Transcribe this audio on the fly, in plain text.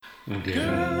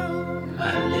Girl,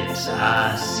 my lips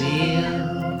are sealed.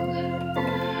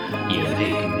 You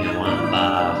make me want to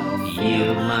barf.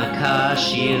 Yield my car,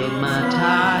 shield my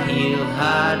tie, heel,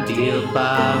 hard deal,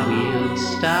 bar wheel,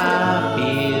 stop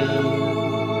you.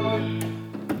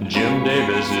 Jim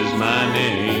Davis is my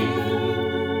name.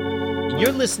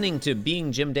 You're listening to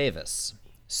Being Jim Davis,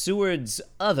 Seward's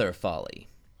Other Folly.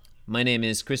 My name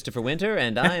is Christopher Winter,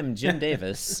 and I am Jim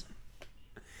Davis.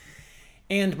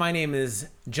 And my name is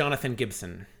Jonathan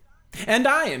Gibson. And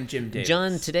I am Jim Davis.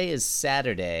 John, today is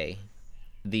Saturday,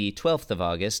 the 12th of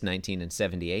August,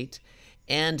 1978.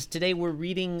 And today we're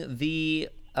reading the,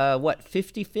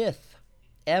 55th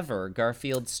ever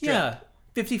Garfield strip. Yeah,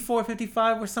 54,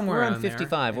 55, we're somewhere We're on around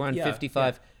 55. there. We're on Yeah,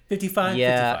 55. Yeah. 55,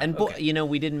 Yeah, 55. and okay. you know,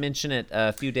 we didn't mention it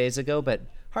a few days ago, but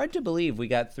hard to believe we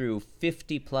got through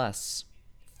 50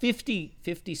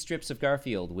 strips of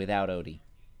Garfield without Odie.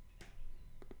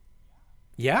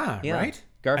 Yeah, Yeah. right?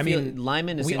 Garfield,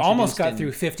 Lyman is we introduced almost got in-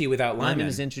 through 50 without Lyman. Lyman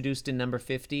is introduced in number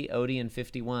 50, Odie in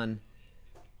 51.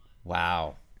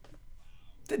 Wow.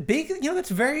 That's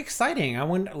very exciting. I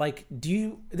wonder,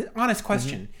 honest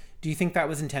question, Mm-hmm. do you think that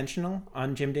was intentional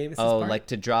on Jim Davis's Oh, part? like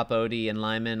to drop Odie and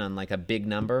Lyman on like a big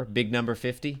number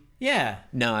 50? Yeah.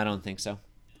 No, I don't think so.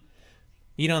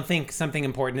 You don't think something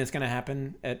important is going to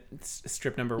happen at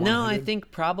strip number 100? No, I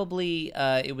think probably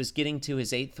it was getting to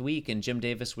his 8th week and Jim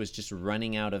Davis was just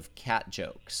running out of cat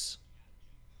jokes.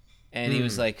 And he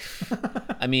was like,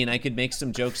 I mean, I could make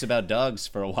some jokes about dogs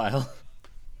for a while.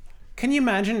 Can you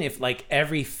imagine if, like,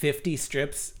 every 50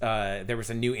 strips, there was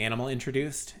a new animal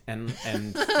introduced, and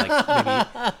like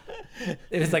maybe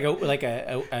it was like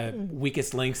a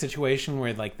weakest link situation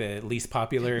where like the least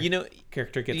popular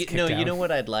character gets kicked out? You know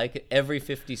what I'd like? Every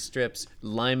 50 strips,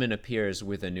 Lyman appears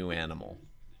with a new animal.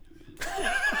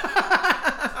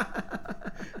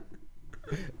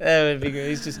 That would be great.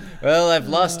 He's just, well, I've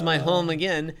lost my home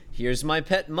again. Here's my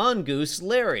pet mongoose,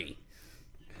 Larry.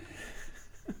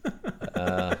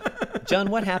 John,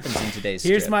 what happens in today's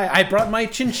strip? I brought my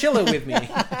chinchilla with me.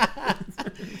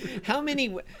 How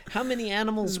many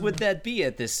animals would that be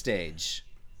at this stage?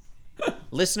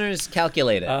 Listeners,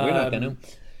 calculate it. We're not going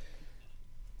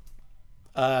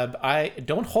to. I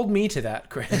don't hold me to that,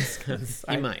 Chris. 'Cause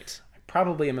You I might.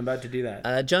 probably am about to do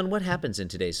that. John, what happens in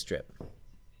today's strip?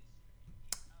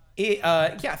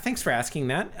 Yeah, thanks for asking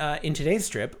that. In today's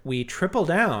strip, we triple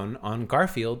down on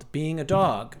Garfield being a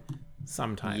dog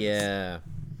sometimes. Yeah.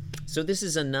 So this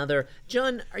is another...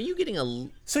 John, are you getting a...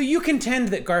 So you contend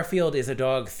that Garfield is a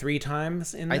dog 3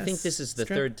 times in this I think this is the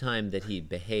strip? third time that he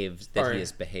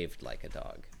has behaved like a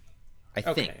dog. I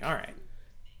Okay, think. all right.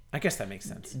 I guess that makes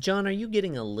sense. John, are you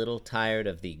getting a little tired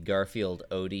of the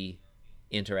Garfield-Odie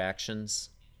interactions?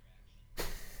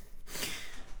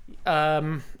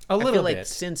 A I little feel like bit.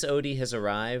 since Odie has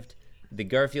arrived, the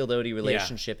Garfield-Odie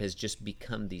relationship has just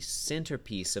become the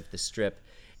centerpiece of the strip,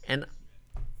 and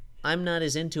I'm not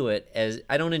as into it as...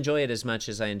 I don't enjoy it as much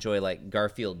as I enjoy, like,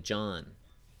 Garfield-John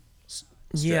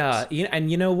strips. Yeah,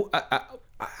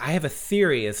 I have a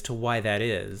theory as to why that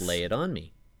is. Lay it on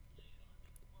me.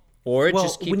 Or Well,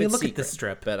 just keep when it you look at secret, the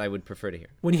strip- but I would prefer to hear.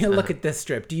 When you look at this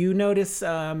strip, do you notice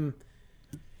that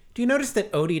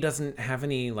Odie doesn't have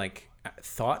any like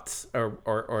thoughts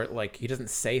or like he doesn't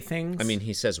say things? I mean,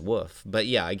 he says woof, but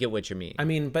yeah, I get what you mean. I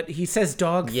mean, but he says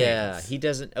dog Yeah, things. he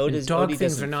doesn't... dog Odie things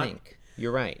doesn't are not- think.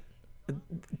 You're right.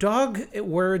 Dog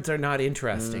words are not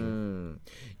interesting.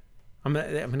 I'm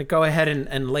gonna go ahead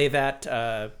and lay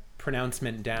that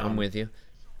pronouncement down. I'm with you.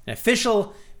 An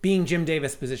official Being Jim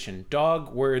Davis position.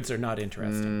 Dog words are not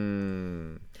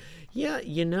interesting. Yeah,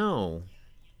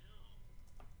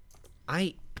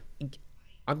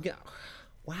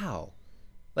 wow.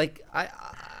 Like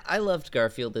I loved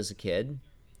Garfield as a kid.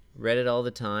 Read it all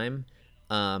the time.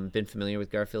 Been familiar with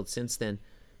Garfield since then.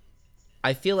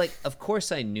 I feel like, of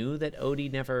course, I knew that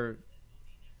Odie never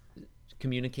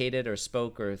communicated or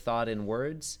spoke or thought in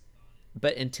words,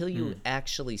 but until you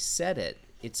actually said it,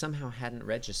 it somehow hadn't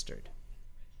registered.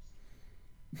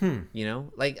 You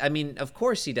know? Like, I mean, of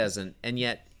course he doesn't, and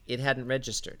yet it hadn't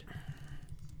registered.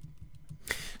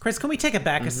 Chris, can we take it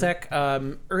back a sec?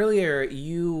 Earlier,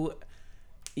 you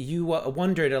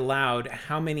wondered aloud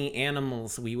how many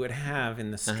animals we would have in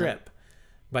the strip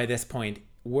by this point.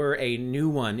 Were a new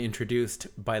one introduced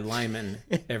by Lyman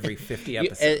every 50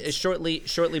 episodes.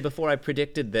 Shortly before I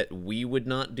predicted that we would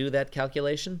not do that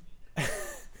calculation.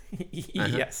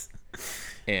 Yes.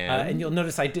 And you'll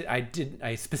notice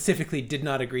I specifically did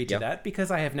not agree to that because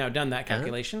I have now done that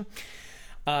calculation.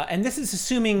 And this is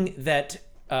assuming that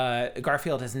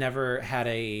Garfield has never had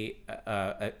a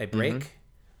break,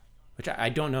 which I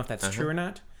don't know if that's true or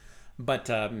not.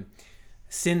 But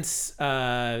since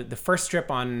the first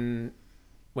strip on,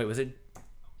 wait, was it?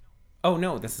 Oh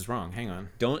no, this is wrong. Hang on.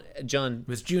 Don't, John. It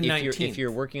was June 19th. If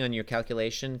you're working on your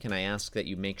calculation, can I ask that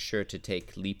you make sure to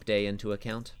take leap day into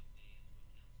account?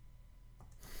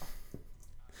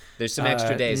 There's some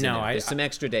extra days in there. There's some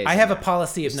extra days. I have a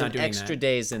policy of not doing that. Extra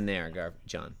days in there,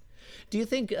 John. Do you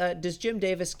think does Jim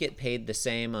Davis get paid the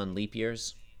same on leap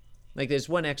years? Like, there's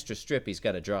one extra strip he's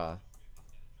got to draw.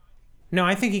 No,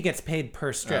 I think he gets paid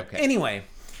per strip. Okay. Anyway,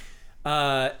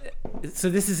 so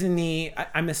this is in the.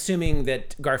 I'm assuming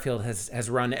that Garfield has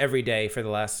run every day for the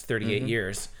last 38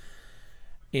 years,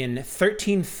 in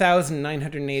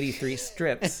 13,983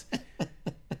 strips.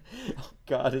 Oh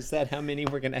God, is that how many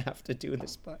we're gonna have to do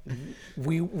this by?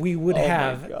 We would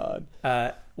have. Oh my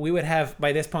God. We would have,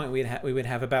 by this point we would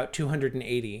have about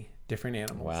 280 different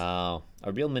animals. Wow,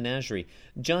 a real menagerie.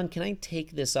 John, can I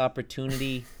take this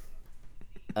opportunity,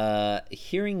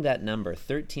 hearing that number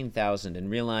 13,000 and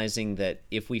realizing that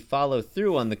if we follow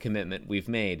through on the commitment we've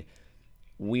made,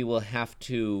 we will have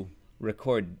to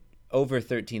record over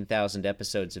 13,000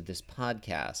 episodes of this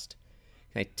podcast.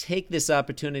 Can I take this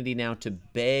opportunity now to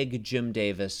beg Jim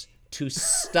Davis to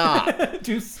stop?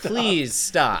 Please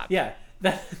stop. Yeah,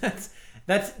 that's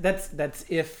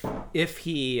if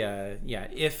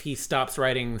he stops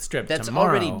writing the strip that's tomorrow.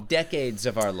 Already decades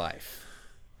of our life.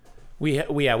 We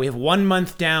have 1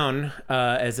 month down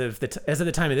as of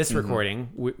the time of this recording.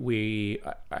 We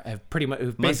have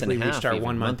basically reached our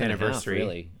 1 month anniversary.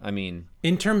 Really, I mean,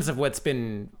 in terms of what's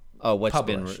been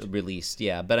published. Been released,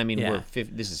 yeah. But I mean,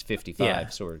 this is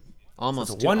 55, so we're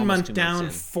almost 1 month down,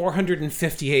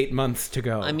 458 months to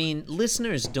go. I mean,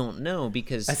 listeners don't know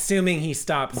because assuming he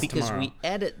stops because tomorrow.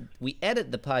 we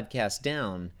edit the podcast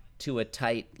down to a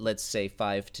tight, let's say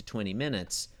 5 to 20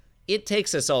 minutes. It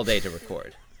takes us all day to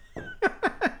record.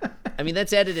 I mean,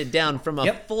 that's edited down from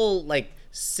a full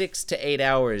 6 to 8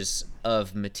 hours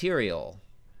of material.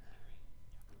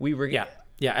 Every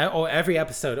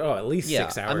episode. At least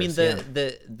 6 hours. I mean,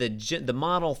 the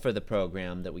model for the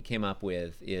program that we came up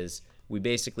with is we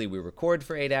record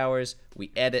for 8 hours,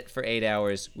 we edit for 8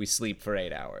 hours, we sleep for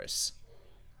 8 hours.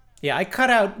 Yeah, I cut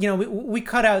out. We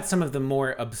cut out some of the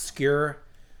more obscure,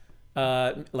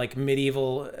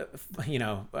 medieval,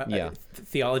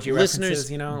 theology Listeners,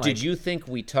 references. Did you think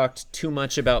we talked too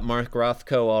much about Mark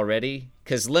Rothko already?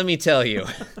 Because let me tell you.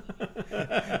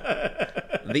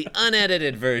 The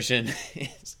unedited version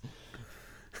is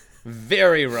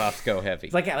very Rothko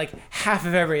heavy. Like half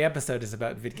of every episode is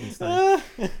about Wittgenstein.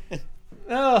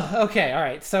 Oh, okay, all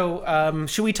right. So,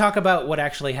 should we talk about what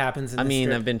actually happens in the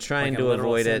strip? I've been trying to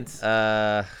avoid it.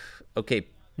 Okay.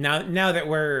 Now that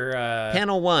we're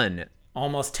Panel 1,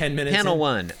 almost 10 minutes. Panel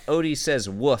 1, Odie says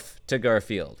 "woof" to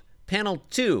Garfield. Panel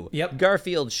 2,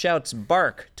 Garfield shouts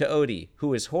 "bark" to Odie,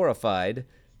 who is horrified.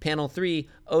 Panel 3,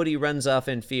 Odie runs off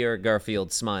in fear.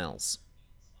 Garfield smiles.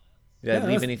 Did I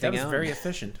leave anything out? That was very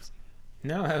efficient.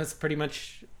 No, that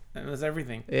was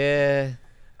everything. Yeah.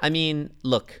 I mean,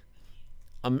 look,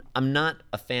 I'm not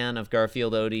a fan of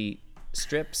Garfield Odie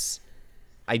strips.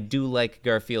 I do like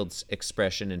Garfield's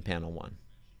expression in Panel 1.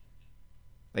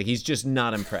 He's just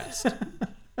not impressed.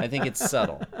 I think it's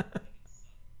subtle.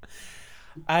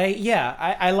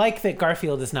 I like that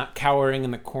Garfield is not cowering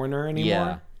in the corner anymore.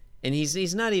 Yeah. And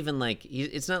he's not even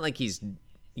it's not like he's,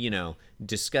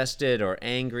 disgusted or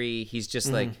angry. He's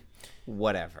just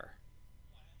whatever.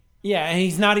 Yeah, and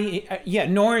he's not,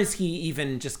 nor is he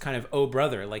even just kind of, oh,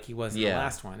 brother, like he was in the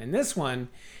last one. In this one,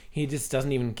 he just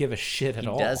doesn't even give a shit at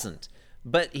all. He doesn't.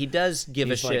 But he does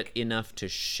give a shit enough to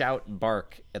shout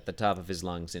 "bark" at the top of his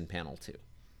lungs in Panel 2.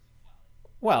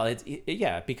 Well,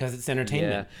 because it's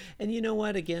entertainment. Yeah. And you know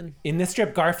what, again? In this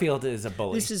strip, Garfield is a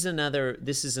bully. This is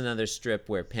another strip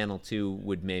where Panel 2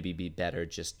 would maybe be better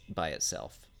just by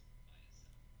itself.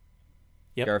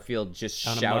 Yep. Garfield just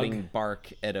shouting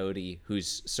 "bark" at Odie,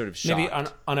 who's sort of shocked. Maybe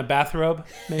on a bathrobe,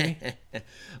 maybe?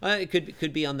 It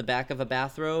could be on the back of a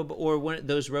bathrobe or one of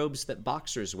those robes that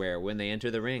boxers wear when they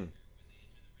enter the ring.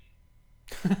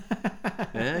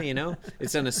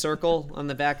 It's in a circle on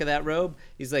the back of that robe.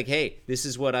 He's like, hey, this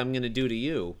is what I'm going to do to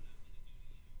you.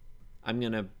 I'm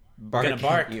going to bark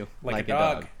at you like a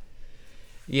dog.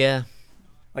 Yeah.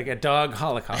 Like a dog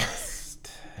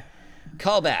holocaust.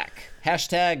 Callback.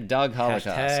 Hashtag dog holocaust.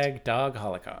 Hashtag dog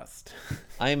holocaust.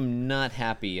 I'm not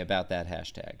happy about that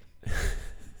hashtag.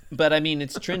 But, I mean,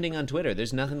 it's trending on Twitter.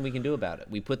 There's nothing we can do about it.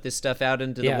 We put this stuff out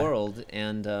into the world,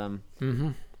 and...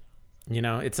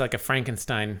 it's like a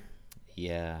Frankenstein.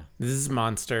 Yeah. This is a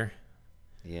monster.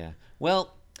 Yeah.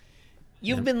 Well,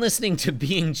 you've been listening to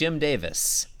Being Jim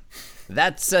Davis.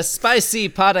 That's a spicy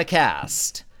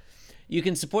podcast. You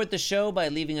can support the show by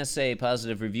leaving us a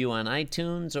positive review on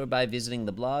iTunes or by visiting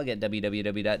the blog at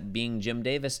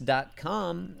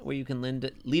www.beingjimdavis.com, where you can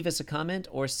leave us a comment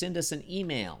or send us an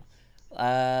email.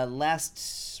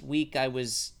 Last week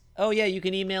you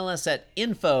can email us at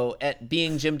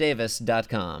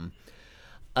info@beingjimdavis.com.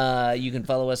 You can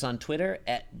follow us on Twitter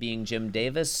at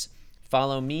beingjimdavis.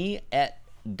 Follow me at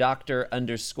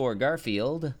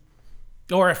Dr_Garfield.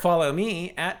 Or follow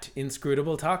me at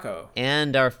Inscrutable Taco.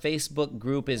 And our Facebook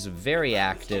group is very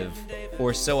active,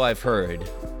 or so I've heard.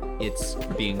 It's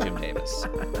Being Jim Davis.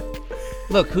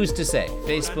 Look, who's to say?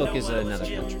 Facebook is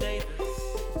another country.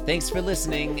 Thanks for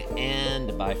listening,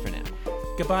 and bye for now.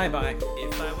 Goodbye, bye.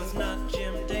 If I was not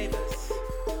Jim